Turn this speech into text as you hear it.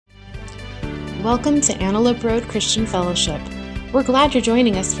Welcome to Antelope Road Christian Fellowship. We're glad you're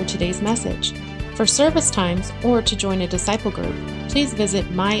joining us for today's message. For service times or to join a disciple group, please visit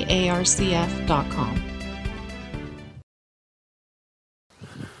myarcf.com.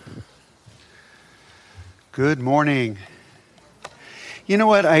 Good morning. You know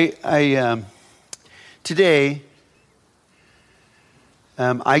what? Today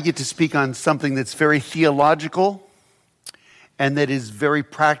I get to speak on something that's very theological and that is very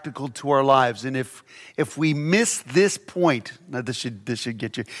practical to our lives. And if we miss this point, now this should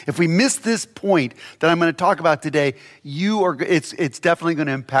get you. If we miss this point that I'm going to talk about today, it's definitely going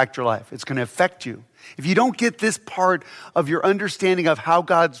to impact your life. It's going to affect you. If you don't get this part of your understanding of how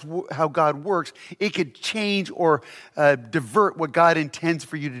God works, it could change or divert what God intends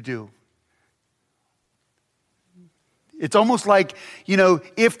for you to do. It's almost like,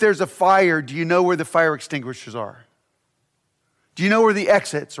 if there's a fire, do you know where the fire extinguishers are? Do you know where the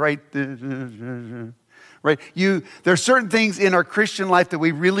exits, right? Right? There are certain things in our Christian life that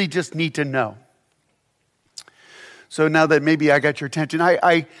we really just need to know. So now that maybe I got your attention,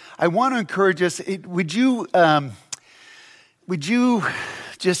 I want to encourage us. Would you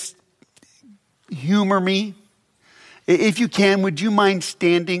just humor me? If you can, would you mind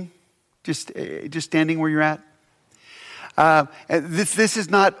standing? Just standing where you're at. This is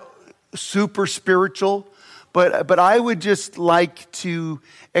not super spiritual, but I would just like to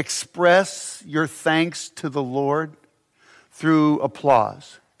express your thanks to the Lord through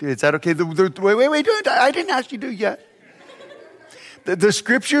applause. Is that okay? Wait, I didn't ask you to yet. The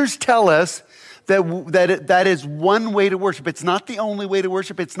scriptures tell us that is one way to worship. It's not the only way to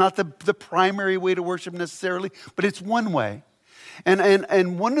worship. It's not the primary way to worship necessarily, but it's one way.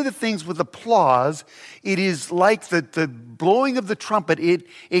 And one of the things with applause, it is like the blowing of the trumpet.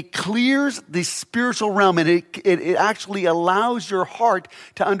 It clears the spiritual realm, and it actually allows your heart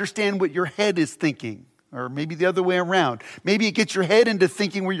to understand what your head is thinking. Or maybe the other way around. Maybe it gets your head into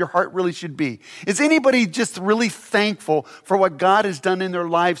thinking where your heart really should be. Is anybody just really thankful for what God has done in their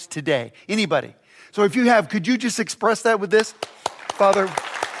lives today? Anybody? So if you have, could you just express that with this? Father,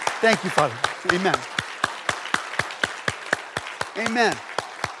 thank you, Father. Amen. Amen.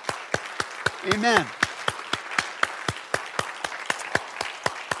 Amen.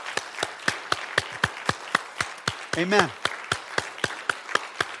 Amen.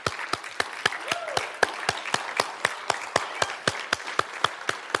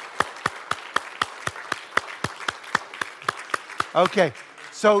 Okay,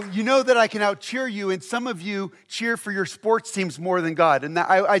 so you know that I can out-cheer you, and some of you cheer for your sports teams more than God, and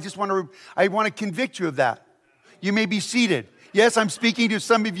I want to convict you of that. You may be seated. Yes, I'm speaking to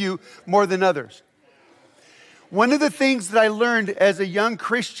some of you more than others. One of the things that I learned as a young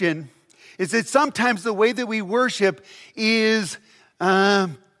Christian is that sometimes the way that we worship is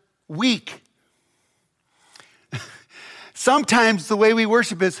weak. Sometimes the way we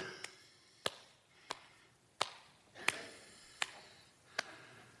worship is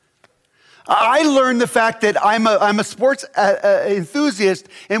I learned the fact that I'm a sports enthusiast,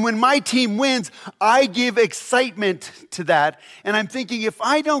 and when my team wins, I give excitement to that. And I'm thinking, if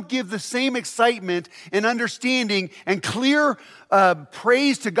I don't give the same excitement and understanding and clear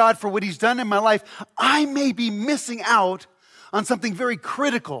praise to God for what He's done in my life, I may be missing out on something very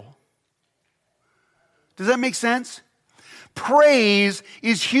critical. Does that make sense? Praise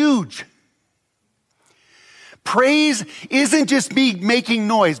is huge. Praise isn't just me making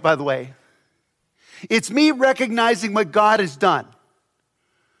noise, by the way. It's me recognizing what God has done.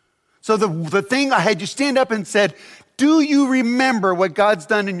 So the thing, I had you stand up and said, do you remember what God's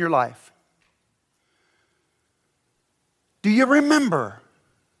done in your life? Do you remember?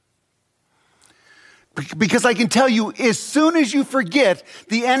 Because I can tell you, as soon as you forget,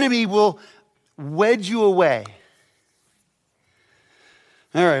 the enemy will wedge you away.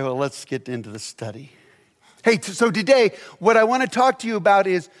 All right, well, let's get into the study. Hey, so today, what I want to talk to you about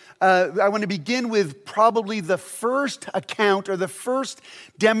is, I want to begin with probably the first account or the first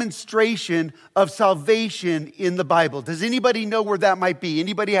demonstration of salvation in the Bible. Does anybody know where that might be?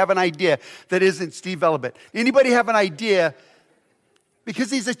 Anybody have an idea that isn't Steve Velebit? Anybody have an idea?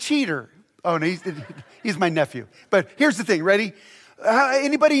 Because he's a cheater. Oh, no, he's my nephew. But here's the thing, ready?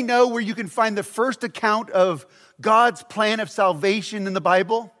 Anybody know where you can find the first account of God's plan of salvation in the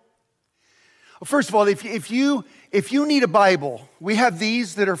Bible? First of all, if you need a Bible, we have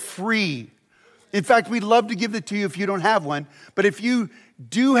these that are free. In fact, we'd love to give it to you if you don't have one. But if you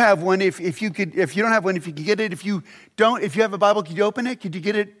do have one, if you don't have one, if you can get it, if you have a Bible, could you open it? Could you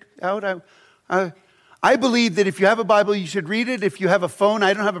get it out? I believe that if you have a Bible, you should read it. If you have a phone,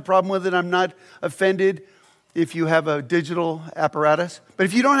 I don't have a problem with it. I'm not offended. if you have a digital apparatus. But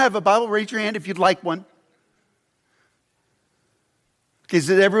if you don't have a Bible, raise your hand if you'd like one. Okay, does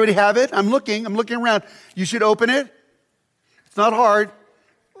everybody have it? I'm looking around. You should open it. It's not hard.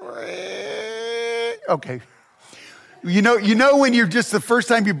 Okay. You know when you're just the first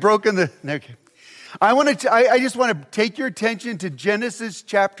time you've broken the... Okay. I just want to take your attention to Genesis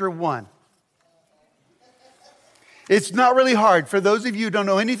chapter 1. It's not really hard. For those of you who don't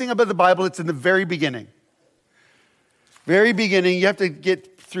know anything about the Bible, it's in the very beginning. Very beginning. You have to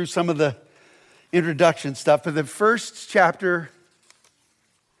get through some of the introduction stuff. But the first chapter,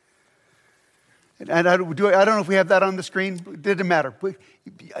 and I don't know if we have that on the screen. It didn't matter.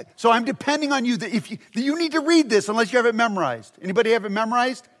 So I'm depending on you that that you need to read this unless you have it memorized. Anybody have it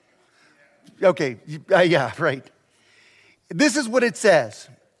memorized? Okay. Yeah, right. This is what it says.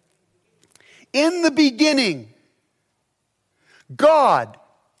 In the beginning, God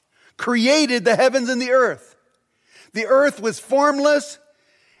created the heavens and the earth. The earth was formless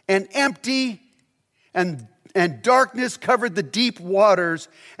and empty, and darkness covered the deep waters,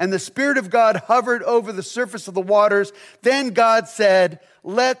 and the Spirit of God hovered over the surface of the waters. Then God said,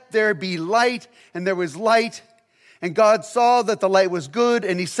 "Let there be light," and there was light. And God saw that the light was good,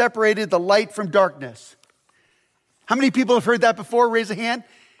 and he separated the light from darkness. How many people have heard that before? Raise a hand.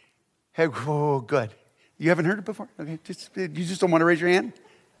 Hey, whoa, good. You haven't heard it before? Okay, you just don't want to raise your hand?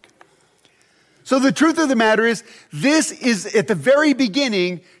 So the truth of the matter is, this is at the very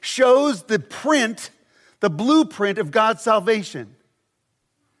beginning, shows the blueprint of God's salvation.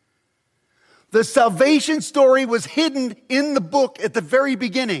 The salvation story was hidden in the book at the very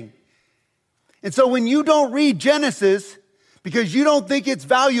beginning. And so when you don't read Genesis because you don't think it's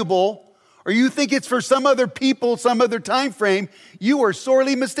valuable, or you think it's for some other people, some other time frame, you are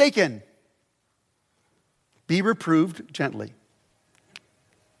sorely mistaken. Be reproved gently.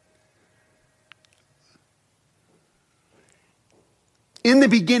 In the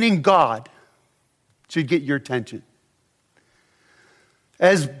beginning, God should get your attention.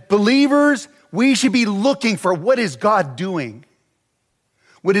 As believers, we should be looking for, what is God doing?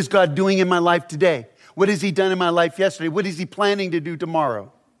 What is God doing in my life today? What has he done in my life yesterday? What is he planning to do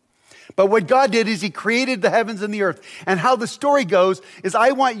tomorrow? But what God did is he created the heavens and the earth. And how the story goes is,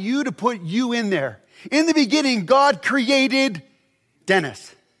 I want you to put you in there. In the beginning, God created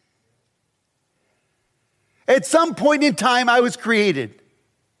Dennis. At some point in time, I was created.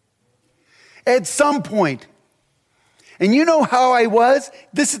 At some point. And you know how I was?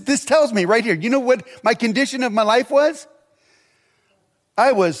 This tells me right here. You know what my condition of my life was?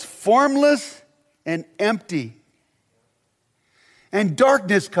 I was formless and empty. And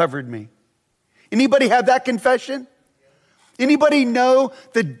darkness covered me. Anybody have that confession? Anybody know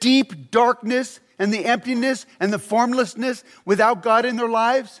the deep darkness and the emptiness and the formlessness without God in their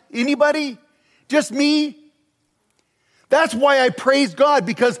lives? Anybody? Just me? That's why I praise God,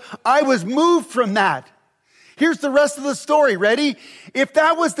 because I was moved from that. Here's the rest of the story. Ready? If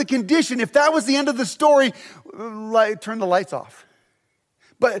that was the condition, if that was the end of the story, turn the lights off.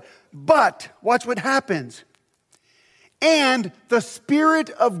 But watch what happens. And the Spirit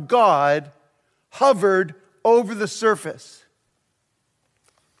of God hovered over the surface.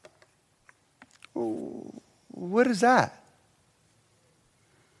 What is that?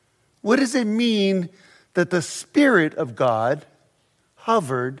 What does it mean that the Spirit of God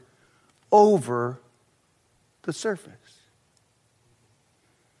hovered over the surface?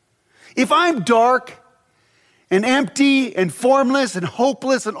 If I'm dark and empty and formless and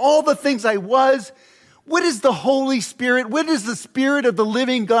hopeless and all the things I was, what is the Holy Spirit, what is the Spirit of the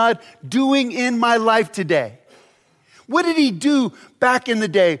living God doing in my life today? What did he do back in the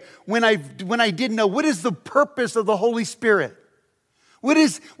day when I didn't know? What is the purpose of the Holy Spirit? What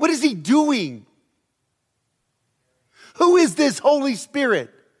is he doing? Who is this Holy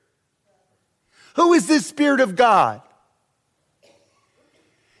Spirit? Who is this Spirit of God?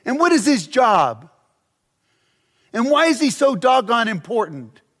 And what is his job? And why is he so doggone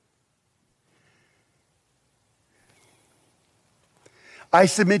important? I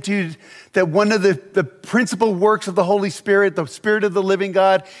submit to you that one of the principal works of the Holy Spirit, the Spirit of the living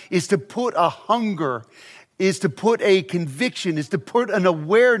God, is to put a hunger, is to put a conviction, is to put an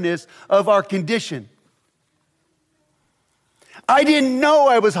awareness of our condition. I didn't know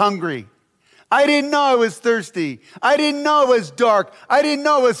I was hungry. I didn't know I was thirsty. I didn't know I was dark. I didn't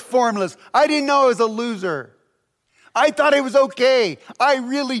know I was formless. I didn't know I was a loser. I thought it was okay. I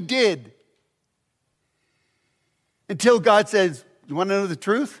really did. Until God says, you want to know the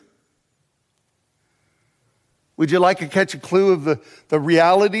truth? Would you like to catch a clue of the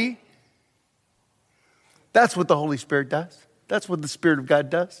reality? That's what the Holy Spirit does. That's what the Spirit of God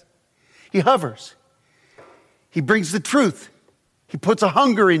does. He hovers. He brings the truth. He puts a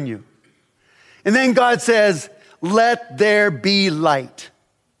hunger in you. And then God says, let there be light.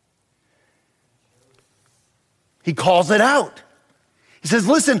 He calls it out. He says,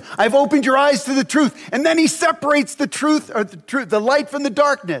 listen, I've opened your eyes to the truth. And then he separates the truth, or the light from the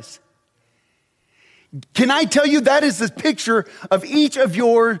darkness. Can I tell you that is the picture of each of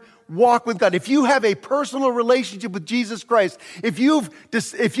your walk with God? If you have a personal relationship with Jesus Christ, if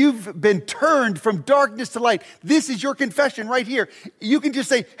you've been turned from darkness to light, this is your confession right here. You can just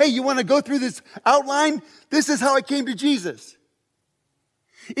say, hey, you want to go through this outline? This is how I came to Jesus.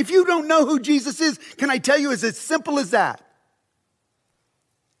 If you don't know who Jesus is, can I tell you it's as simple as that?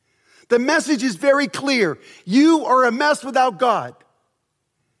 The message is very clear. You are a mess without God.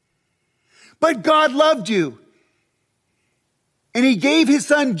 But God loved you. And he gave his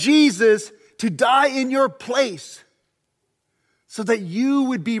son Jesus to die in your place so that you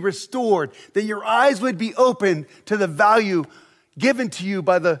would be restored, that your eyes would be opened to the value given to you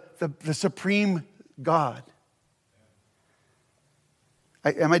by the supreme God.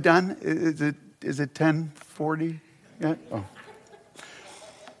 Am I done? Is it 10:40? Yeah? Oh.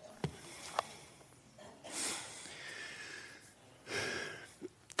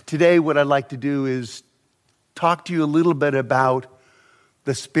 Today, what I'd like to do is talk to you a little bit about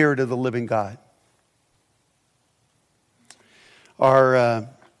the Spirit of the living God. We're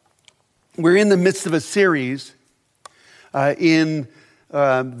in the midst of a series we've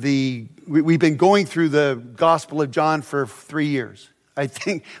been going through the Gospel of John for 3 years. I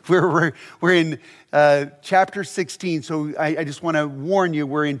think we're in chapter 16, so I just want to warn you,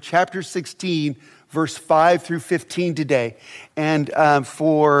 we're in chapter 16, verse 5 through 15 today. And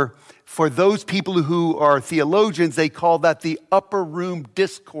for those people who are theologians, they call that the upper room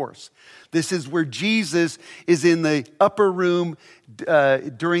discourse. This is where Jesus is in the upper room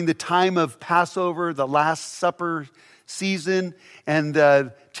during the time of Passover, the Last Supper season. And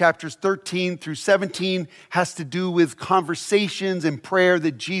chapters 13 through 17 has to do with conversations and prayer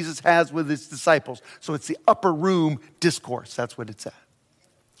that Jesus has with his disciples. So it's the upper room discourse. That's what it's at.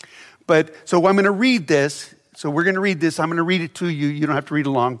 But so I'm going to read this. So we're going to read this. I'm going to read it to you. You don't have to read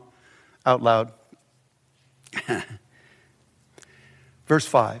along out loud. Verse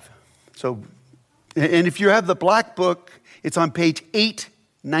 5. So, and if you have the black book, it's on page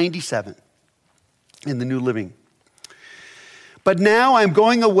 897 in the New Living. But now I'm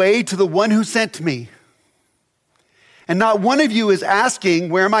going away to the one who sent me. And not one of you is asking,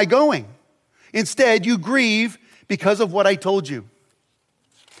 where am I going? Instead, you grieve because of what I told you.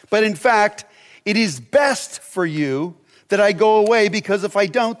 But in fact, it is best for you that I go away, because if I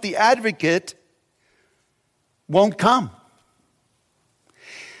don't, the advocate won't come.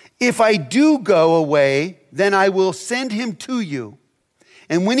 If I do go away, then I will send him to you.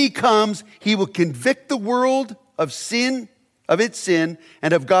 And when he comes, he will convict the world of its sin,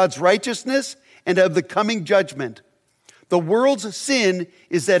 and of God's righteousness, and of the coming judgment. The world's sin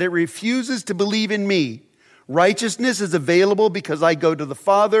is that it refuses to believe in me. Righteousness is available because I go to the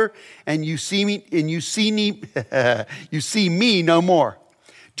Father, and you see me no more.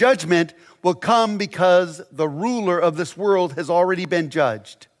 Judgment will come because the ruler of this world has already been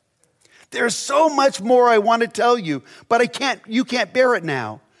judged. There's so much more I want to tell you, but you can't bear it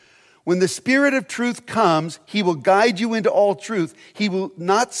now. When the Spirit of truth comes, he will guide you into all truth. He will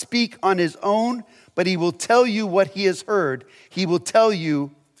not speak on his own, but he will tell you what he has heard. He will tell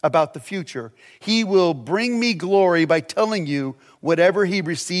you about the future. He will bring me glory by telling you whatever he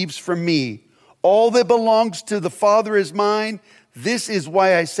receives from me. All that belongs to the Father is mine. This is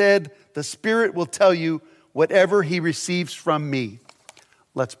why I said the Spirit will tell you whatever he receives from me.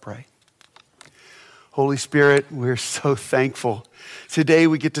 Let's pray. Holy Spirit, we're so thankful. Today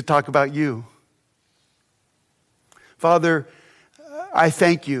we get to talk about you. Father, I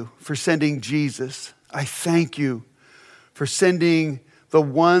thank you for sending Jesus. I thank you for sending the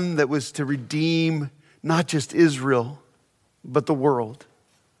one that was to redeem not just Israel, but the world.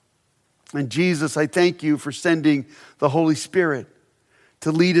 And Jesus, I thank you for sending the Holy Spirit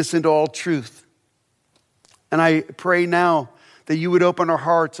to lead us into all truth. And I pray now that you would open our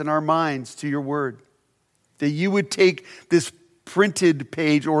hearts and our minds to your word, that you would take this printed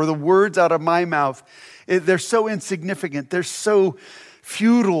page or the words out of my mouth. They're so insignificant. They're so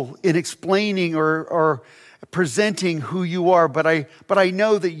futile in explaining or presenting who you are, but I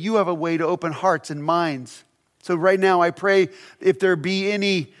know that you have a way to open hearts and minds. So right now I pray if there be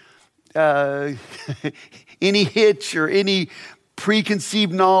any hitch or any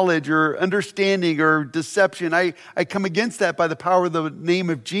preconceived knowledge or understanding or deception, I come against that by the power of the name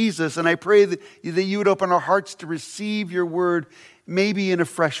of Jesus, and I pray that you would open our hearts to receive your word maybe in a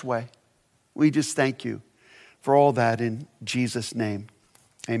fresh way. We just thank you for all that in Jesus' name.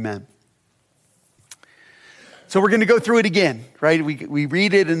 Amen. So we're going to go through it again, right? We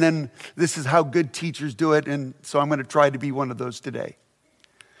read it, and then this is how good teachers do it, and so I'm going to try to be one of those today.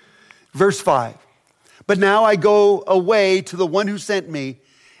 Verse 5, but now I go away to the one who sent me,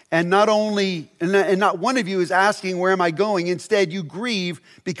 and not one of you is asking, where am I going? Instead, you grieve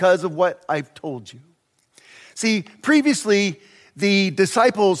because of what I've told you. See, previously, the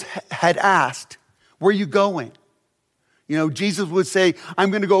disciples had asked, where are you going? You know, Jesus would say,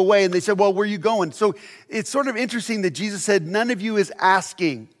 I'm going to go away. And they said, well, where are you going? So it's sort of interesting that Jesus said, none of you is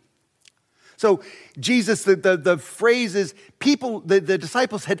asking. So Jesus, the phrase is, the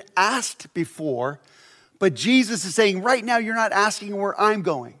disciples had asked before, but Jesus is saying, right now you're not asking where I'm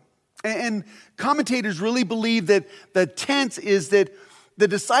going. And commentators really believe that the tense is that the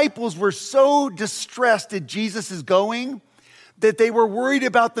disciples were so distressed that Jesus is going that they were worried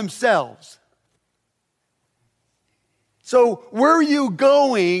about themselves. So where are you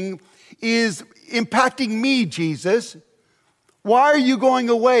going is impacting me, Jesus. Why are you going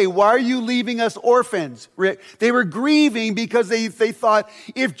away? Why are you leaving us orphans? They were grieving because they thought,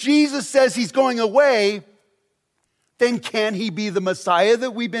 if Jesus says he's going away, then can he be the Messiah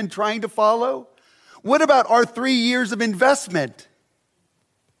that we've been trying to follow? What about our 3 years of investment?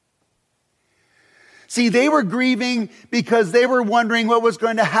 See, they were grieving because they were wondering what was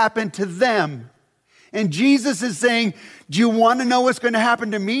going to happen to them. And Jesus is saying, do you want to know what's going to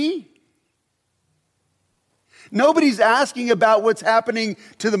happen to me? Nobody's asking about what's happening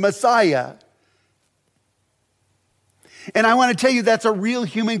to the Messiah. And I want to tell you that's a real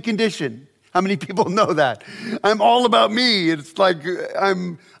human condition. How many people know that? I'm all about me. It's like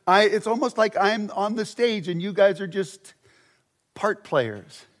it's almost like I'm on the stage and you guys are just part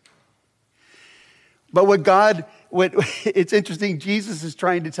players. But it's interesting, Jesus is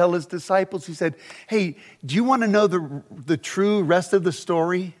trying to tell his disciples, he said, hey, do you want to know the true rest of the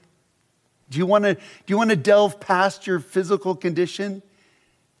story? Do you want to delve past your physical condition?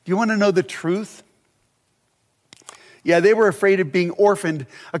 Do you want to know the truth? Yeah, they were afraid of being orphaned.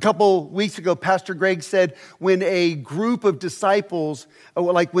 A couple weeks ago, Pastor Greg said when a group of disciples,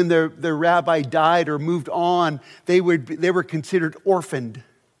 like when their rabbi died or moved on, they were considered orphaned.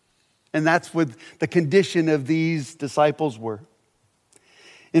 And that's what the condition of these disciples were.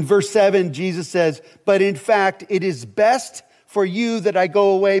 In verse 7, Jesus says, but in fact, it is best for you that I go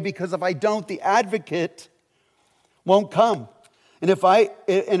away, because if I don't, the advocate won't come. And if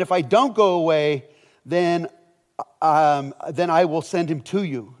I don't go away, then I will send him to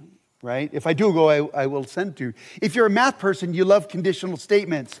you, right? If I do go, I will send to you. If you're a math person, you love conditional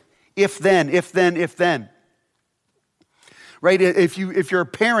statements. If then, if then, if then. Right? If you're a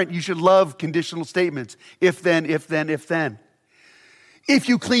parent, you should love conditional statements. If then, if then, if then. If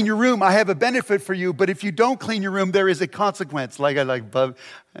you clean your room, I have a benefit for you, but if you don't clean your room, there is a consequence. Benefit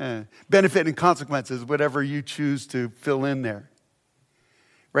and consequences, whatever you choose to fill in there.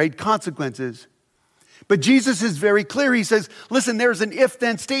 Right? Consequences. But Jesus is very clear. He says, listen, there's an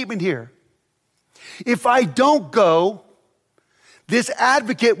if-then statement here. If I don't go, this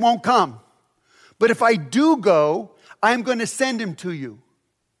advocate won't come. But if I do go, I'm going to send him to you.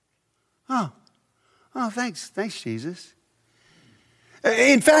 Oh, thanks, Jesus.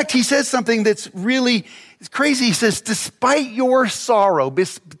 In fact, he says something that's really crazy. He says, despite your sorrow,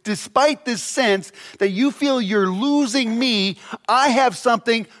 despite this sense that you feel you're losing me, I have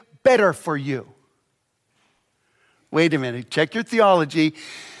something better for you. Wait a minute, check your theology.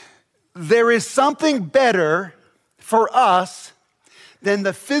 There is something better for us than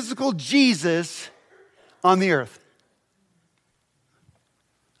the physical Jesus on the earth.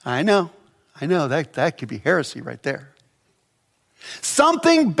 I know, that could be heresy right there.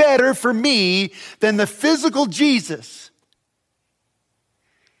 Something better for me than the physical Jesus.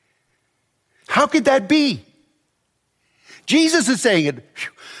 How could that be? Jesus is saying it.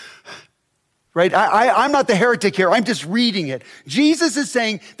 Right? I'm not the heretic here. I'm just reading it. Jesus is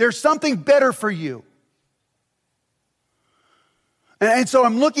saying there's something better for you. And so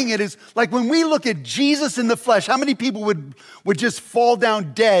I'm looking at it, like when we look at Jesus in the flesh, how many people would just fall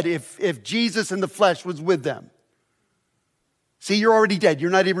down dead if Jesus in the flesh was with them? See, you're already dead. You're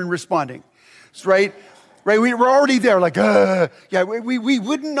not even responding. Right? We're already there like, yeah, we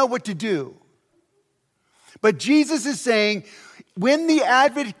wouldn't know what to do. But Jesus is saying, when the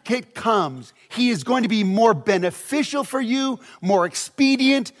advocate comes, he is going to be more beneficial for you, more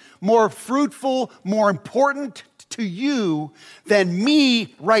expedient, more fruitful, more important to you than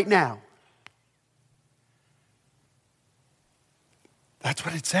me right now. That's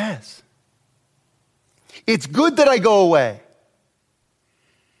what it says. It's good that I go away.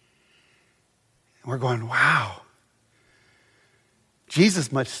 We're going, wow,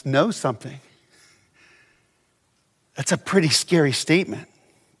 Jesus must know something. That's a pretty scary statement.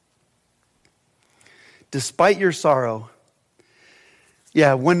 Despite your sorrow,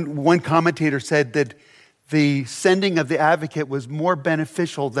 one commentator said that the sending of the advocate was more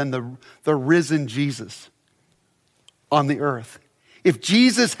beneficial than the risen Jesus on the earth. If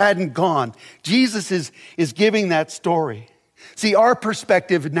Jesus hadn't gone, Jesus is giving that story. See, our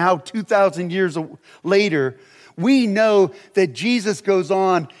perspective now, 2,000 years later, we know that Jesus goes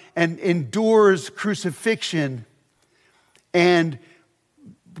on and endures crucifixion and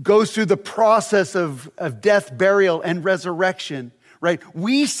goes through the process of death, burial, and resurrection, right?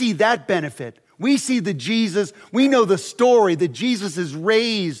 We see that benefit. We see the Jesus, we know the story that Jesus is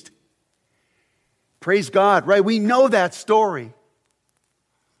raised. Praise God, right? We know that story.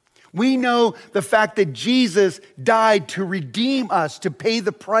 We know the fact that Jesus died to redeem us, to pay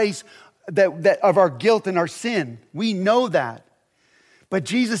the price that of our guilt and our sin. We know that. But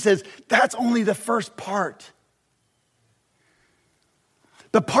Jesus says, that's only the first part.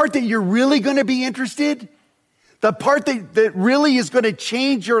 The part that you're really going to be interested, the part that really is going to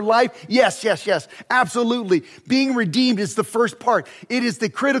change your life, yes, absolutely. Being redeemed is the first part. It is the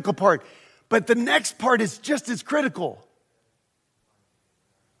critical part. But the next part is just as critical.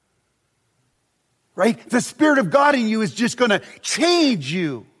 Right? The Spirit of God in you is just going to change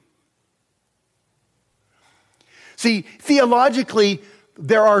you. See, theologically,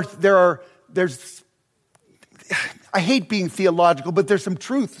 there's I hate being theological, but there's some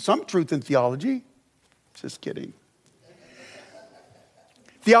truth in theology. Just kidding.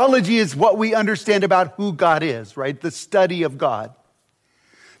 Theology is what we understand about who God is, right? The study of God.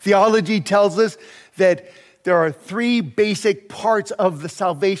 Theology tells us that there are three basic parts of the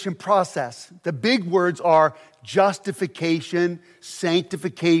salvation process. The big words are justification,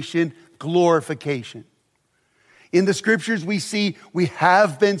 sanctification, glorification. In the scriptures, we see we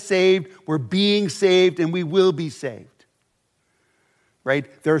have been saved, we're being saved, and we will be saved. Right?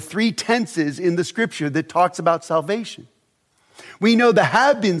 There are three tenses in the scripture that talks about salvation. We know the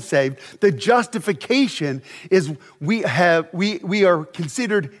have been saved. The justification is we are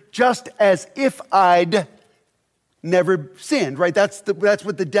considered just as if I'd never sinned, right? That's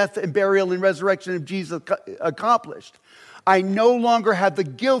what the death and burial and resurrection of Jesus accomplished. I no longer have the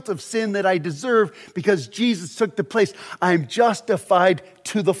guilt of sin that I deserve because Jesus took the place. I am justified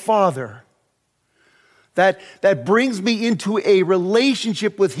to the Father. That brings me into a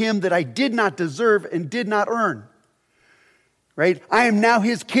relationship with Him that I did not deserve and did not earn. Right? I am now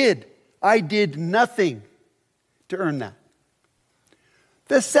His kid. I did nothing to earn that.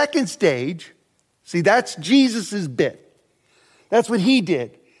 The second stage, see, that's Jesus's bit. That's what He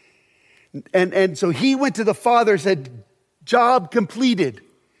did. And so He went to the Father and said, job completed.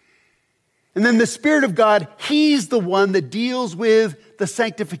 And then the Spirit of God, He's the one that deals with the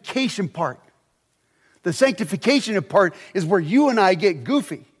sanctification part. The sanctification part is where you and I get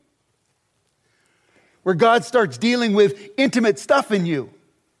goofy. Where God starts dealing with intimate stuff in you.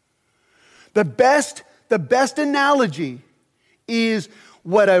 The best analogy is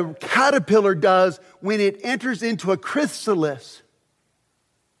what a caterpillar does when it enters into a chrysalis.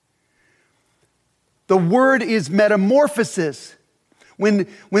 The word is metamorphosis. When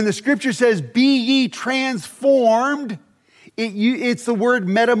the scripture says, be ye transformed, it's the word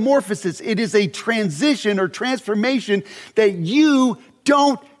metamorphosis. It is a transition or transformation that you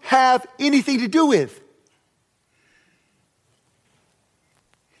don't have anything to do with.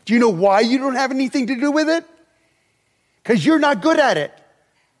 Do you know why you don't have anything to do with it? Because you're not good at it.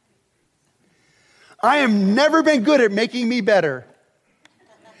 I have never been good at making me better.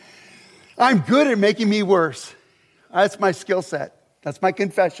 I'm good at making me worse. That's my skill set. That's my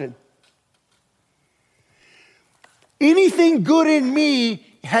confession. Anything good in me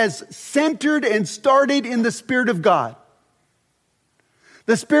has centered and started in the Spirit of God.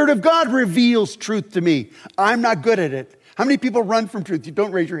 The Spirit of God reveals truth to me. I'm not good at it. How many people run from truth? You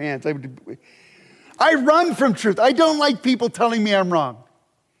don't raise your hands. I run from truth. I don't like people telling me I'm wrong.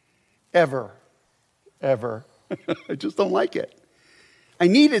 Ever. I just don't like it. I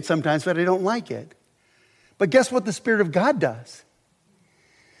need it sometimes, but I don't like it. But guess what the Spirit of God does?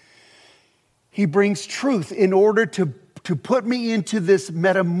 He brings truth in order to put me into this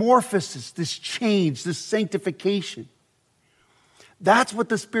metamorphosis, this change, this sanctification. That's what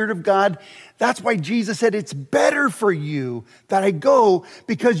the Spirit of God, that's why Jesus said, it's better for you that I go,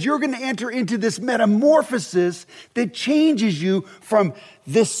 because you're going to enter into this metamorphosis that changes you from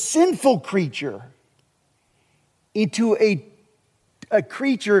this sinful creature into a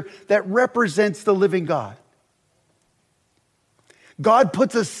creature that represents the living God. God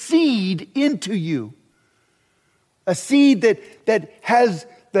puts a seed into you. A seed that has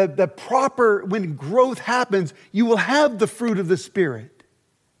the proper, when growth happens, you will have the fruit of the Spirit.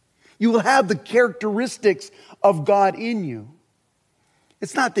 You will have the characteristics of God in you.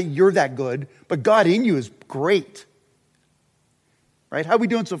 It's not that you're that good, but God in you is great. Right? How are we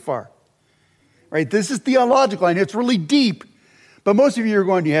doing so far? Right? This is theological and it's really deep. But most of you are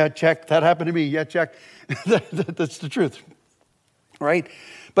going, yeah, check. That happened to me. Yeah, check. That's the truth. Right?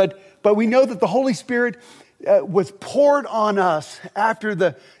 But we know that the Holy Spirit was poured on us after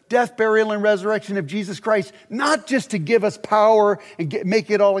the death, burial, and resurrection of Jesus Christ, not just to give us power and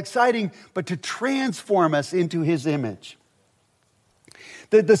make it all exciting, but to transform us into his image.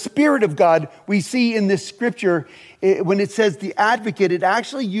 The Spirit of God, we see in this scripture, when it says the advocate, it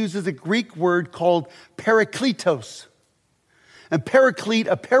actually uses a Greek word called parakletos. And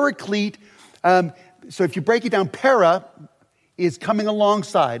a paraclete, so if you break it down, para is coming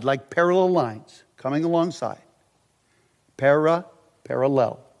alongside, like parallel lines, coming alongside.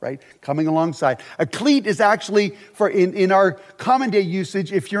 Parallel, right? Coming alongside. A cleat is actually, in our common day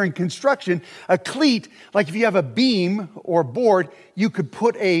usage, if you're in construction, a cleat, like if you have a beam or board, you could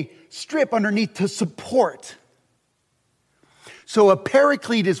put a strip underneath to support. So a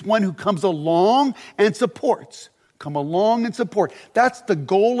paraclete is one who comes along and supports. Come along and support. That's the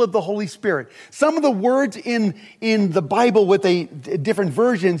goal of the Holy Spirit. Some of the words in the Bible with different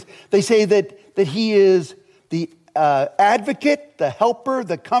versions, they say that he is the advocate, the helper,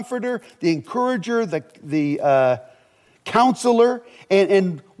 the comforter, the encourager, the counselor.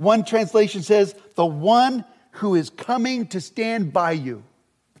 And one translation says, the one who is coming to stand by you.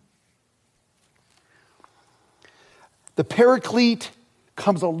 The paraclete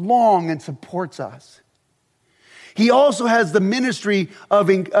comes along and supports us. He also has the ministry of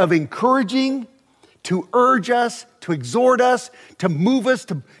encouraging, to urge us, to exhort us, to move us,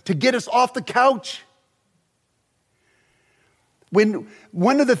 to get us off the couch. When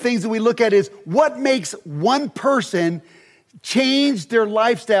one of the things that we look at is what makes one person change their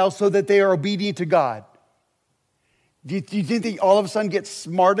lifestyle so that they are obedient to God. Do you think they all of a sudden get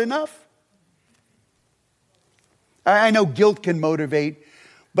smart enough? I know guilt can motivate,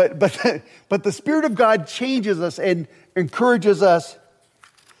 but the Spirit of God changes us and encourages us.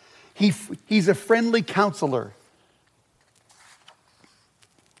 He's a friendly counselor.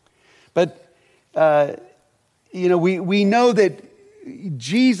 But we know that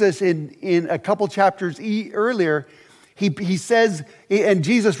Jesus in a couple chapters earlier, he says, and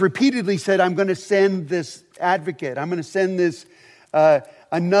Jesus repeatedly said, I'm going to send this advocate. I'm going to send this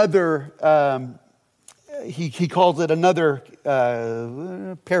another. He calls it another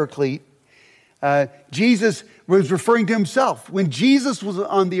paraclete. Jesus was referring to himself. When Jesus was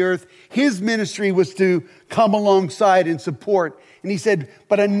on the earth, his ministry was to come alongside and support. And he said,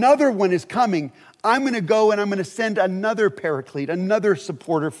 but another one is coming. I'm going to go and I'm going to send another paraclete, another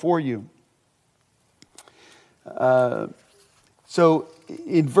supporter for you. So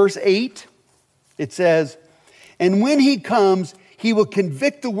in verse 8, it says, and when he comes, he will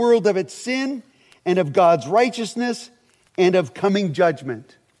convict the world of its sin and of God's righteousness, and of coming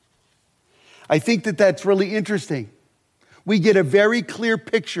judgment. I think that that's really interesting. We get a very clear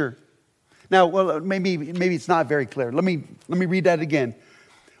picture. Now, well, maybe it's not very clear. Let me read that again.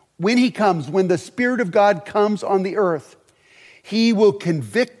 When he comes, when the Spirit of God comes on the earth, he will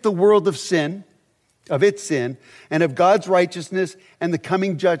convict the world of sin, of its sin, and of God's righteousness and the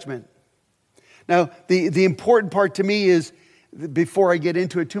coming judgment. Now, the important part to me is, before I get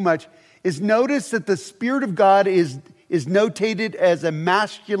into it too much, is notice that the Spirit of God is notated as a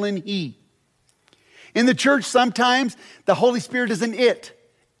masculine he. In the church, sometimes the Holy Spirit is an it.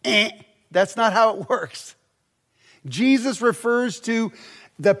 That's not how it works. Jesus refers to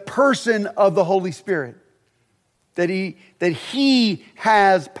the person of the Holy Spirit. That he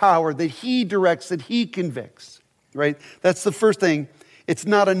has power, that he directs, that he convicts. Right? That's the first thing. It's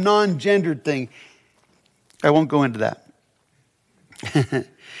not a non-gendered thing. I won't go into that.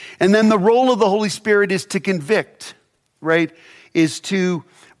 And then the role of the Holy Spirit is to convict, right? Is to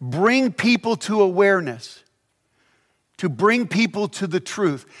bring people to awareness, to bring people to the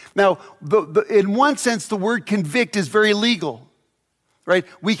truth. Now, in one sense, the word convict is very legal, right?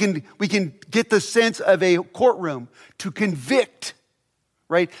 We can get the sense of a courtroom. To convict,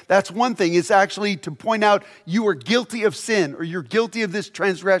 right? That's one thing. It's actually to point out you are guilty of sin or you're guilty of this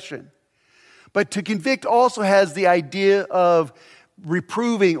transgression. But to convict also has the idea of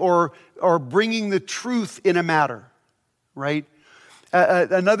reproving or bringing the truth in a matter, right?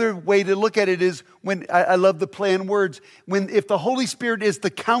 Another way to look at it is when I love the play on words. If the Holy Spirit is the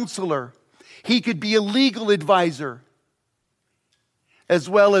counselor, he could be a legal advisor. as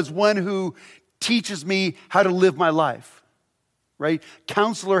well as one who teaches me how to live my life, right?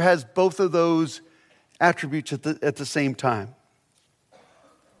 Counselor has both of those attributes at the same time.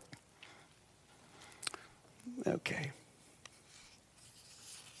 Okay.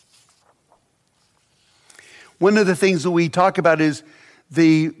 One of the things that we talk about is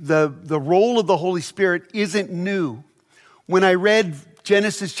the role of the Holy Spirit isn't new. When I read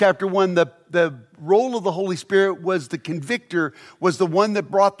Genesis chapter 1, the role of the Holy Spirit was the convictor, was the one that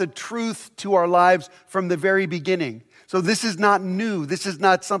brought the truth to our lives from the very beginning. So this is not new. This is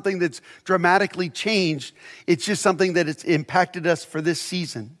not something that's dramatically changed. It's just something that it's impacted us for this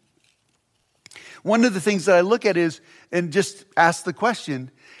season. One of the things that I look at is, and just ask the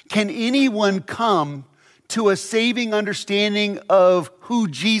question, can anyone come to a saving understanding of who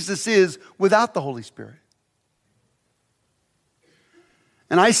Jesus is without the Holy Spirit?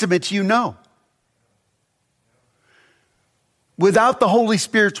 And I submit to you, no. Without the Holy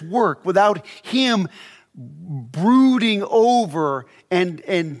Spirit's work, without Him brooding over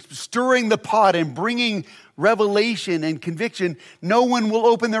and stirring the pot and bringing revelation and conviction, no one will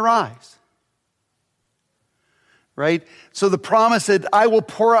open their eyes. Right? So the promise that I will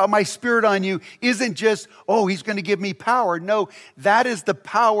pour out my Spirit on you isn't just, oh, He's going to give me power. No, that is the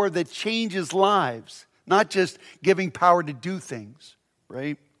power that changes lives, not just giving power to do things.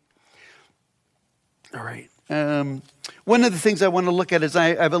 Right? All right. One of the things I want to look at is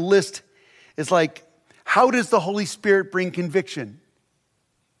I have a list. It's like, how does the Holy Spirit bring conviction?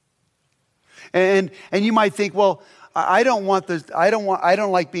 And you might think, well, I don't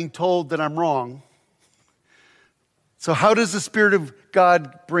like being told that I'm wrong. So how does the Spirit of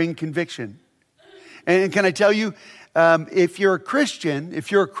God bring conviction? And can I tell you, if you're a Christian,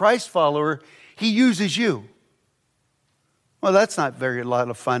 if you're a Christ follower, He uses you. Well, that's not a lot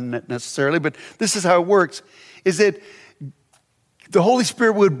of fun necessarily, but this is how it works, is that the Holy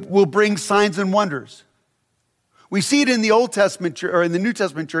Spirit will bring signs and wonders. We see it in the Old Testament or in the New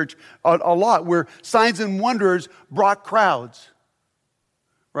Testament church a lot, where signs and wonders brought crowds,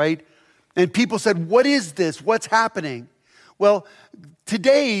 right? And people said, what is this? What's happening? Well,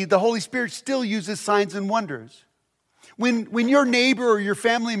 today, the Holy Spirit still uses signs and wonders. When your neighbor or your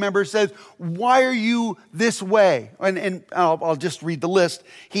family member says, why are you this way? And I'll just read the list.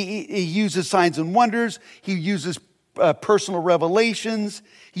 He uses signs and wonders. He uses personal revelations.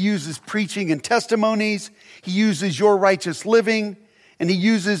 He uses preaching and testimonies. He uses your righteous living. And He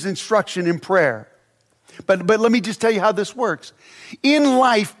uses instruction in prayer. But let me just tell you how this works. In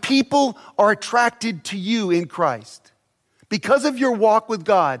life, people are attracted to you in Christ. Because of your walk with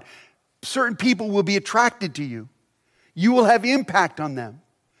God, certain people will be attracted to you. You will have impact on them.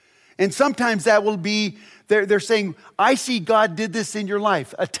 And sometimes that will be, they're saying, I see God did this in your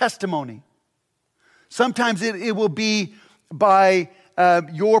life, a testimony. Sometimes it will be by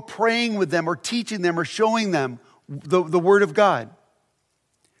your praying with them or teaching them or showing them the Word of God.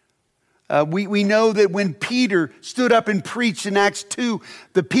 We know that when Peter stood up and preached in Acts 2,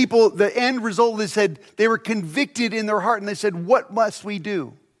 the people, the end result, they said, they were convicted in their heart and they said, what must we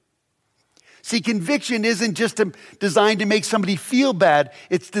do? See, conviction isn't just designed to make somebody feel bad.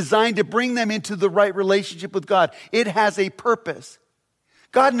 It's designed to bring them into the right relationship with God. It has a purpose.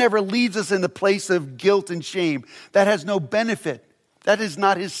 God never leaves us in the place of guilt and shame. That has no benefit. That is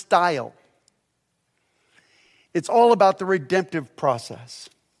not His style. It's all about the redemptive process.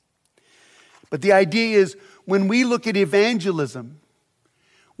 But the idea is, when we look at evangelism,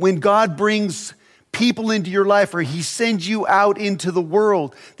 when God brings people into your life or He sends you out into the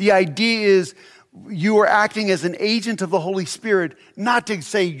world, the idea is you are acting as an agent of the Holy Spirit, not to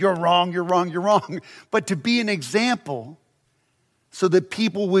say you're wrong, you're wrong, you're wrong, but to be an example so that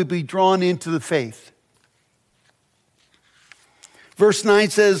people will be drawn into the faith. Verse 9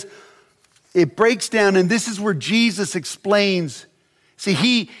 says, it breaks down, and this is where Jesus explains. See,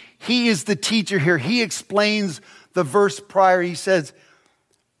 he is the teacher here. He explains the verse prior. He says,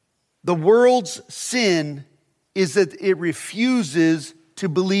 the world's sin is that it refuses to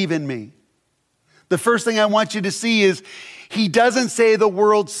believe in me. The first thing I want you to see is He doesn't say the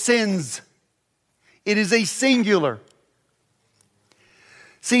world sins. It is a singular.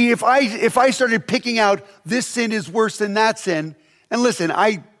 See, if I started picking out this sin is worse than that sin, and listen,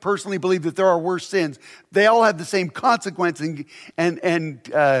 I personally believe that there are worse sins. They all have the same consequence and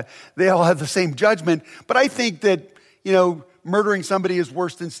they all have the same judgment. But I think that, murdering somebody is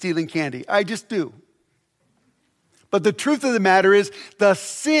worse than stealing candy. I just do. But the truth of the matter is, the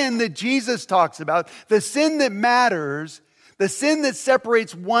sin that Jesus talks about, the sin that matters, the sin that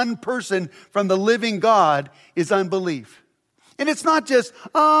separates one person from the living God is unbelief. And it's not just,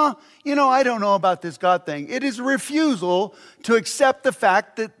 I don't know about this God thing. It is a refusal to accept the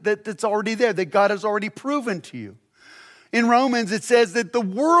fact that it's already there, that God has already proven to you. In Romans, it says that the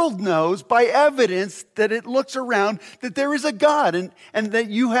world knows by evidence that it looks around that there is a God and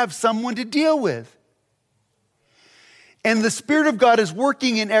that you have someone to deal with. And the Spirit of God is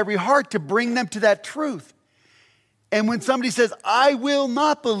working in every heart to bring them to that truth. And when somebody says, I will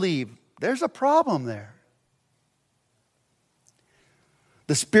not believe, there's a problem there.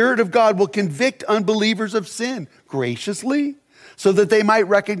 The Spirit of God will convict unbelievers of sin graciously so that they might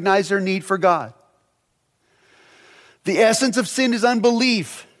recognize their need for God. The essence of sin is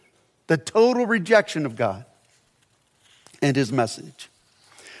unbelief, the total rejection of God and His message.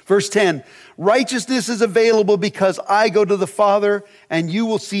 Verse 10, righteousness is available because I go to the Father and you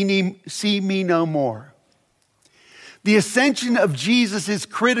will see me no more. The ascension of Jesus is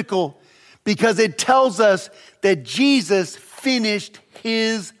critical because it tells us that Jesus finished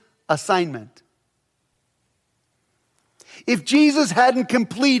His assignment. If Jesus hadn't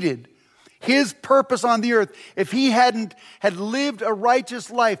completed His purpose on the earth, if He had lived a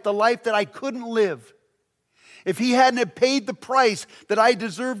righteous life, the life that I couldn't live, if He hadn't paid the price that I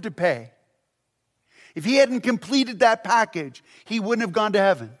deserved to pay, if He hadn't completed that package, He wouldn't have gone to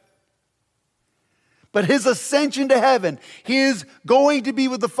heaven. But His ascension to heaven, His going to be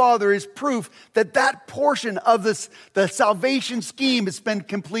with the Father, is proof that that portion of the salvation scheme has been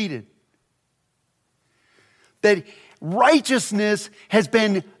completed. That righteousness has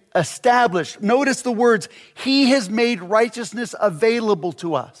been established. Notice the words, He has made righteousness available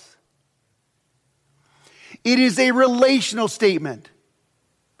to us. It is a relational statement.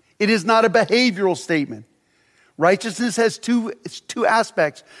 It is not a behavioral statement. Righteousness has two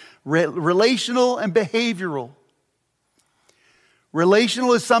aspects, relational and behavioral.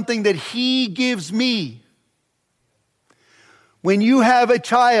 Relational is something that He gives me. When you have a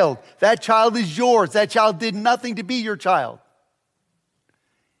child, that child is yours. That child did nothing to be your child.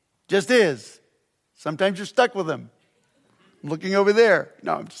 Just is. Sometimes you're stuck with them. I'm looking over there.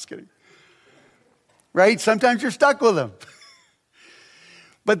 No, I'm just kidding. Right? Sometimes you're stuck with them.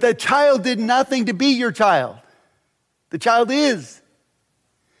 But the child did nothing to be your child. The child is.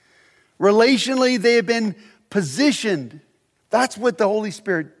 Relationally, they have been positioned. That's what the Holy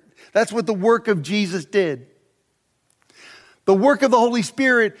Spirit, that's what the work of Jesus did. The work of the Holy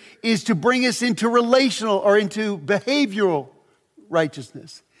Spirit is to bring us into relational or into behavioral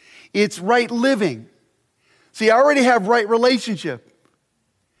righteousness. It's right living. See, I already have right relationship.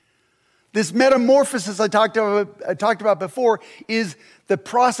 This metamorphosis I talked about before is the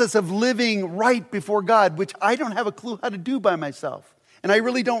process of living right before God, which I don't have a clue how to do by myself. And I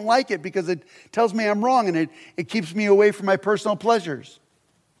really don't like it because it tells me I'm wrong and it keeps me away from my personal pleasures.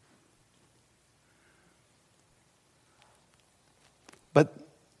 But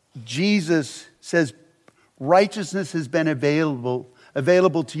Jesus says righteousness has been available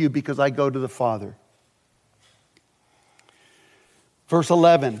to you because I go to the Father. Verse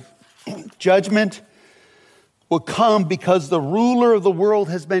 11, judgment will come because the ruler of the world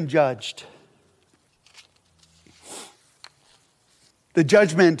has been judged. The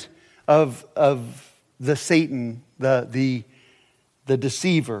judgment of the Satan, the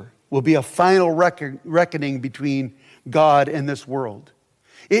deceiver, will be a final reckoning between God and this world.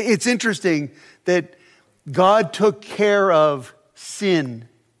 It's interesting that God took care of sin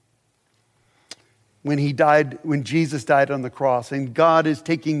when Jesus died on the cross. And God is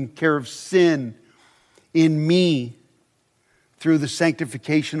taking care of sin in me through the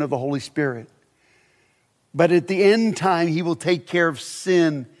sanctification of the Holy Spirit. But at the end time, He will take care of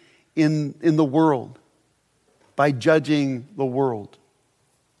sin in the world by judging the world.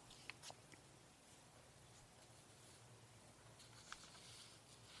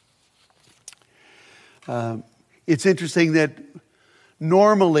 It's interesting that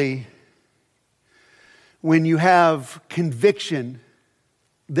normally when you have conviction,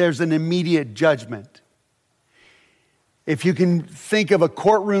 there's an immediate judgment. If you can think of a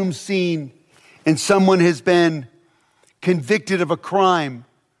courtroom scene and someone has been convicted of a crime,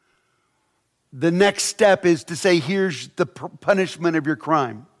 the next step is to say, here's the punishment of your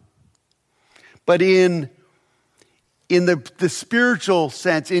crime. But in the spiritual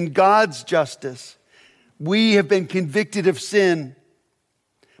sense, in God's justice, we have been convicted of sin,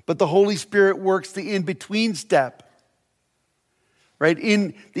 but the Holy Spirit works the in-between step, right?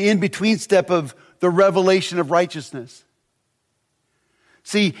 In the in-between step of the revelation of righteousness.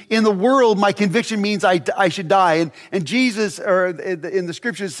 See, in the world, my conviction means I should die. And Jesus, or in the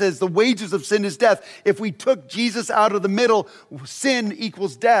scriptures, says the wages of sin is death. If we took Jesus out of the middle, sin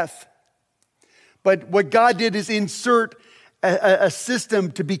equals death. But what God did is insert a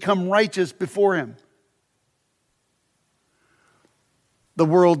system to become righteous before him. The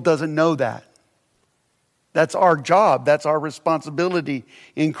world doesn't know that. That's our job. That's our responsibility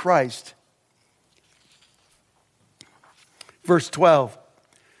in Christ. Verse 12,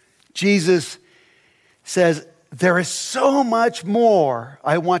 Jesus says, there is so much more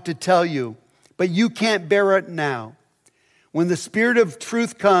I want to tell you, but you can't bear it now. When the Spirit of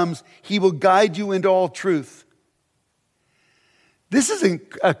truth comes, he will guide you into all truth. This is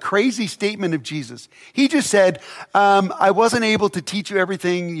a crazy statement of Jesus. He just said, I wasn't able to teach you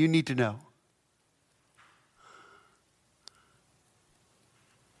everything you need to know.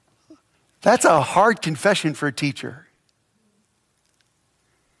 That's a hard confession for a teacher.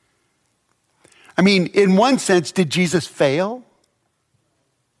 I mean, in one sense, did Jesus fail?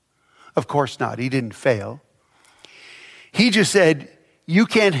 Of course not. He didn't fail. He just said, you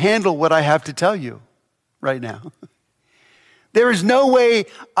can't handle what I have to tell you right now. There is no way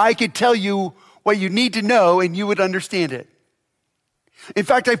I could tell you what you need to know and you would understand it. In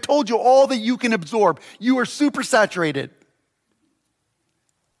fact, I've told you all that you can absorb. You are super saturated.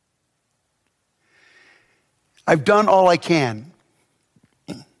 I've done all I can.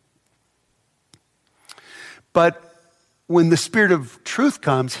 But when the Spirit of truth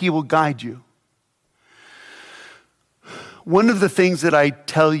comes, he will guide you. One of the things that I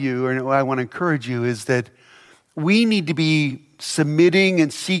tell you, or I want to encourage you, is that we need to be submitting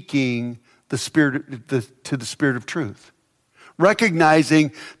and seeking the Spirit to the Spirit of truth.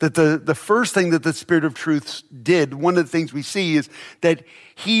 Recognizing that the first thing that the Spirit of truth did, one of the things we see is that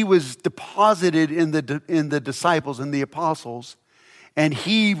he was deposited in the disciples and the apostles, and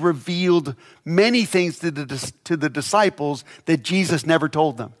he revealed many things to the disciples that Jesus never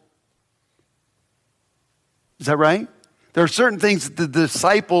told them. Is that right? There are certain things that the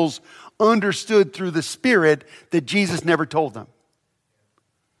disciples understood through the Spirit that Jesus never told them.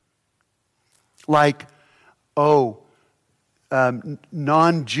 Like,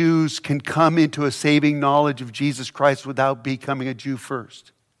 non-Jews can come into a saving knowledge of Jesus Christ without becoming a Jew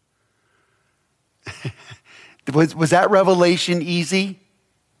first. Was that revelation easy?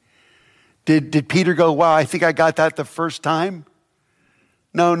 Did Peter go, wow, I think I got that the first time?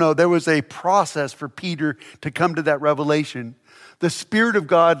 No, there was a process for Peter to come to that revelation. The Spirit of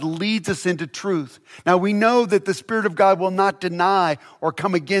God leads us into truth. Now we know that the Spirit of God will not deny or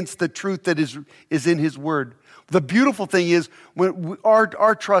come against the truth that is in his word. The beautiful thing is, when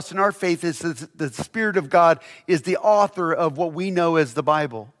our trust and our faith is that the Spirit of God is the author of what we know as the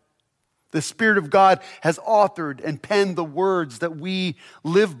Bible. The Spirit of God has authored and penned the words that we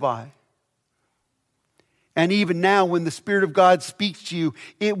live by. And even now, when the Spirit of God speaks to you,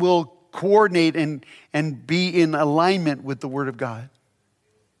 it will coordinate and be in alignment with the Word of God.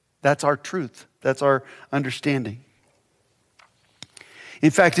 That's our truth. That's our understanding.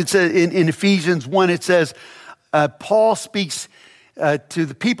 In fact, it says in Ephesians 1, it says, Paul speaks to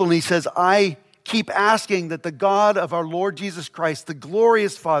the people and he says, I keep asking that the God of our Lord Jesus Christ, the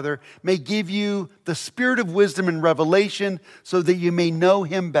glorious Father, may give you the spirit of wisdom and revelation so that you may know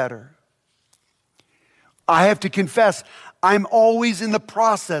him better. I have to confess, I'm always in the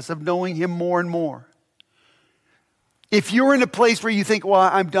process of knowing him more and more. If you're in a place where you think, well,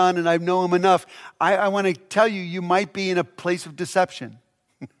 I'm done and I know him enough, I want to tell you, you might be in a place of deception.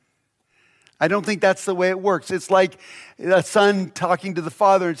 I don't think that's the way it works. It's like a son talking to the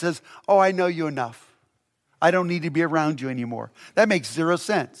father and says, oh, I know you enough. I don't need to be around you anymore. That makes zero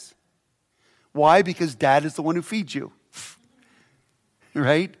sense. Why? Because dad is the one who feeds you.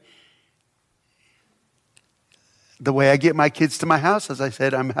 Right? The way I get my kids to my house, as I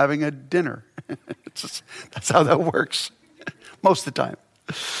said, I'm having a dinner. That's how that works most of the time.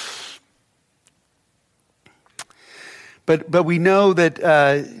 But we know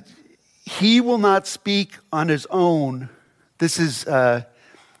that he will not speak on his own. This is the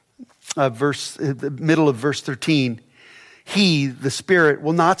middle of verse 13. He, the Spirit,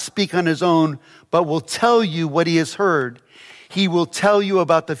 will not speak on his own, but will tell you what he has heard. He will tell you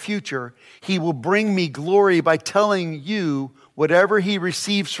about the future. He will bring me glory by telling you whatever he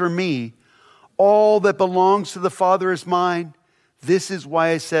receives from me. All that belongs to the Father is mine. This is why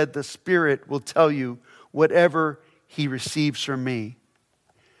I said the Spirit will tell you whatever he receives from me.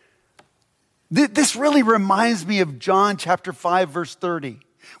 This really reminds me of John chapter 5, verse 30,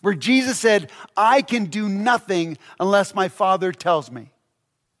 where Jesus said, I can do nothing unless my Father tells me.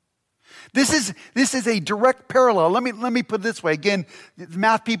 This is a direct parallel. Let me put it this way. Again,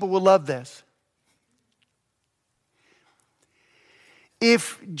 math people will love this.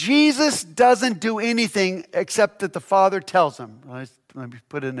 If Jesus doesn't do anything except that the Father tells him, let me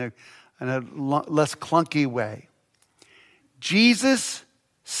put it in a less clunky way. Jesus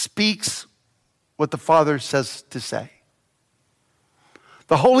speaks what the Father says to say.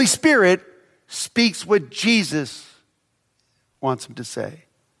 The Holy Spirit speaks what Jesus wants him to say.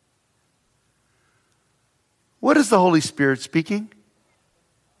 What is the Holy Spirit speaking?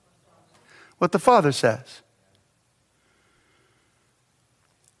 What the Father says.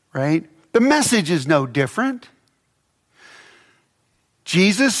 Right? The message is no different.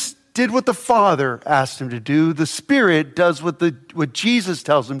 Jesus did what the Father asked him to do. The Spirit does what Jesus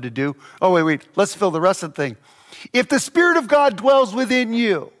tells him to do. Oh, wait. Let's fill the rest of the thing. If the Spirit of God dwells within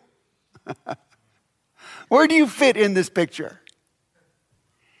you, where do you fit in this picture?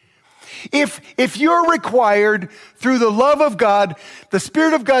 If you're required through the love of God, the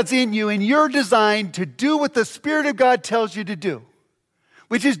Spirit of God's in you, and you're designed to do what the Spirit of God tells you to do,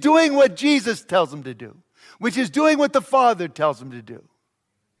 which is doing what Jesus tells him to do, which is doing what the Father tells him to do.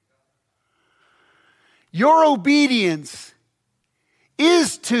 Your obedience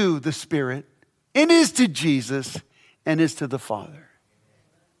is to the Spirit, and is to Jesus, and is to the Father.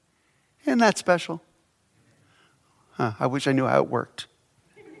 Isn't that special? I wish I knew how it worked.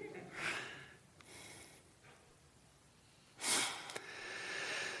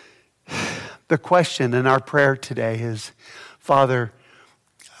 The question in our prayer today is, Father,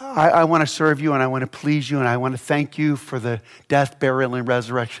 I want to serve you and I want to please you and I want to thank you for the death, burial, and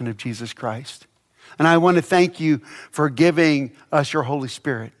resurrection of Jesus Christ. And I want to thank you for giving us your Holy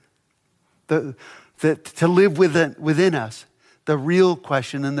Spirit to live within us. The real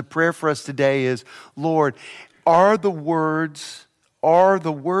question and the prayer for us today is, Lord, are the words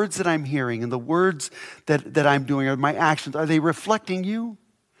that I'm hearing and the words that I'm doing, or my actions, are they reflecting you?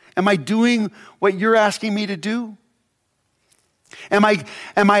 Am I doing what you're asking me to do? Am I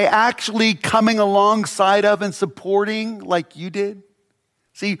actually coming alongside of and supporting like you did?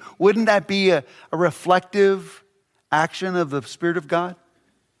 See, wouldn't that be a reflective action of the Spirit of God?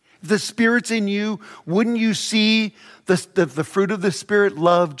 If the Spirit's in you, wouldn't you see the fruit of the Spirit,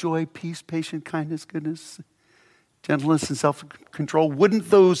 love, joy, peace, patience, kindness, goodness, gentleness, and self-control? Wouldn't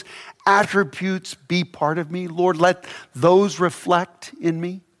those attributes be part of me? Lord, let those reflect in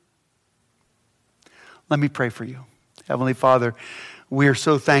me. Let me pray for you. Heavenly Father, we are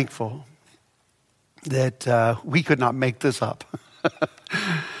so thankful that we could not make this up.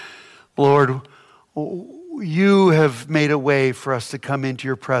 Lord, you have made a way for us to come into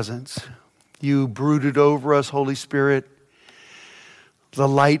your presence. You brooded over us, Holy Spirit. The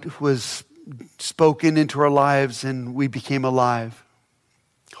light was spoken into our lives and we became alive.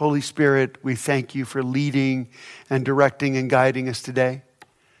 Holy Spirit, we thank you for leading and directing and guiding us today.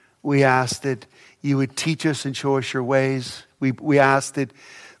 We ask that you would teach us and show us your ways. We ask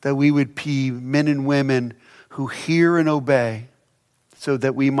that we would be men and women who hear and obey so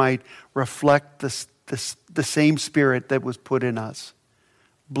that we might reflect the same Spirit that was put in us.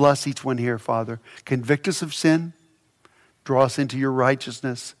 Bless each one here, Father. Convict us of sin. Draw us into your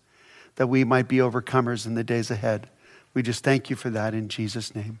righteousness that we might be overcomers in the days ahead. We just thank you for that in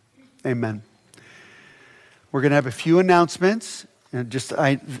Jesus' name. Amen. We're going to have a few announcements. And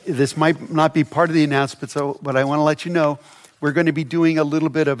this might not be part of the announcement, but I want to let you know we're going to be doing a little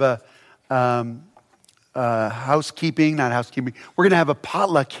bit of a housekeeping. We're going to have a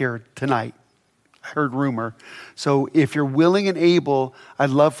potluck here tonight. I heard rumor. So if you're willing and able, I'd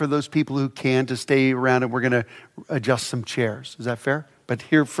love for those people who can to stay around, and we're going to adjust some chairs. Is that fair? But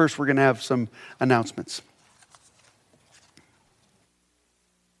here first, we're going to have some announcements.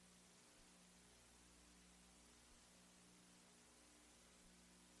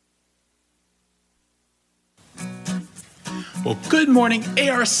 Well, good morning,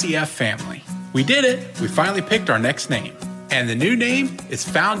 ARCF family. We did it. We finally picked our next name. And the new name is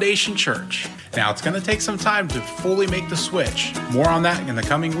Foundation Church. Now, it's going to take some time to fully make the switch. More on that in the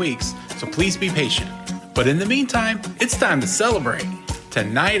coming weeks, so please be patient. But in the meantime, it's time to celebrate.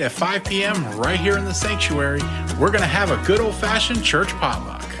 Tonight at 5 p.m. right here in the sanctuary, we're going to have a good old-fashioned church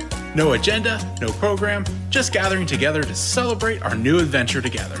potluck. No agenda, no program, just gathering together to celebrate our new adventure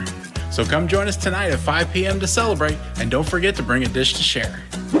together. So come join us tonight at 5 p.m. to celebrate, and don't forget to bring a dish to share.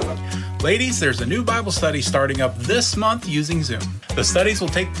 Ladies, there's a new Bible study starting up this month using Zoom. The studies will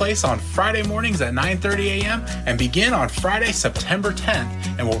take place on Friday mornings at 9:30 a.m. and begin on Friday, September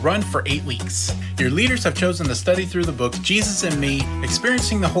 10th, and will run for 8 weeks. Your leaders have chosen to study through the book Jesus and Me,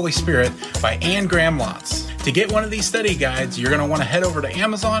 Experiencing the Holy Spirit by Anne Graham Lotz. To get one of these study guides, you're going to want to head over to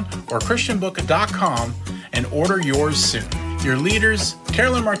Amazon or ChristianBook.com and order yours soon. Your leaders,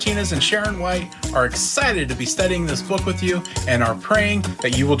 Carolyn Martinez and Sharon White, are excited to be studying this book with you and are praying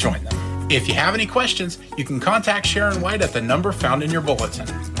that you will join them. If you have any questions, you can contact Sharon White at the number found in your bulletin.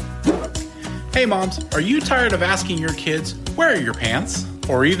 Hey moms, are you tired of asking your kids, where are your pants?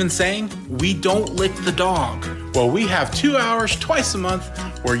 Or even saying, we don't lick the dog? Well, we have 2 hours twice a month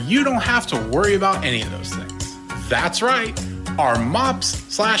where you don't have to worry about any of those things. That's right, our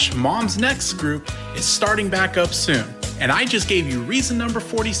MOPS/Moms Next group is starting back up soon. And I just gave you reason number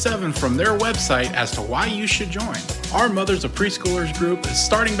 47 from their website as to why you should join. Our Mothers of Preschoolers group is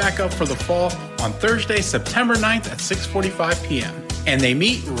starting back up for the fall on Thursday, September 9th at 6:45 p.m. And they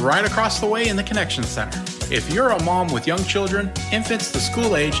meet right across the way in the Connection Center. If you're a mom with young children, infants to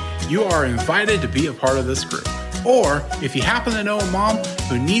school age, you are invited to be a part of this group. Or if you happen to know a mom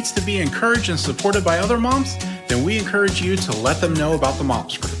who needs to be encouraged and supported by other moms, then we encourage you to let them know about the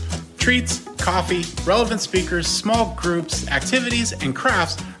MOPS group. Treats, coffee, relevant speakers, small groups, activities, and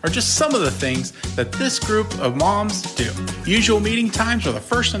crafts are just some of the things that this group of moms do. Usual meeting times are the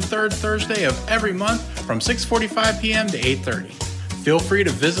first and third Thursday of every month from 6:45 p.m. to 8:30. Feel free to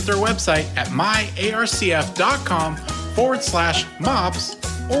visit their website at myarcf.com/MOPS,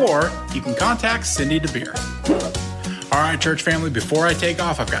 or you can contact Cindy DeBeer. All right, church family, before I take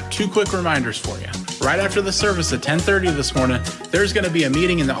off, I've got 2 quick reminders for you. Right after the service at 10:30 this morning, there's going to be a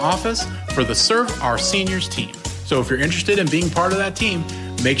meeting in the office for the Serve Our Seniors team. So if you're interested in being part of that team,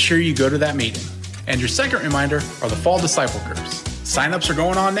 make sure you go to that meeting. And your second reminder are the fall disciple groups. Sign-ups are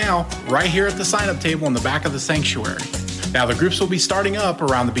going on now, right here at the sign-up table in the back of the sanctuary. Now, the groups will be starting up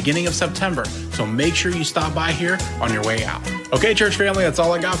around the beginning of September, so make sure you stop by here on your way out. Okay, church family, that's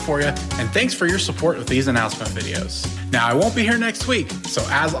all I got for you, and thanks for your support with these announcement videos. Now, I won't be here next week, so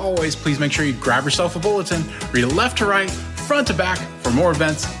as always, please make sure you grab yourself a bulletin, read left to right, front to back for more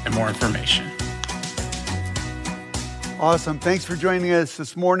events and more information. Awesome. Thanks for joining us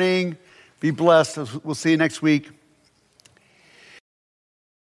this morning. Be blessed. We'll see you next week.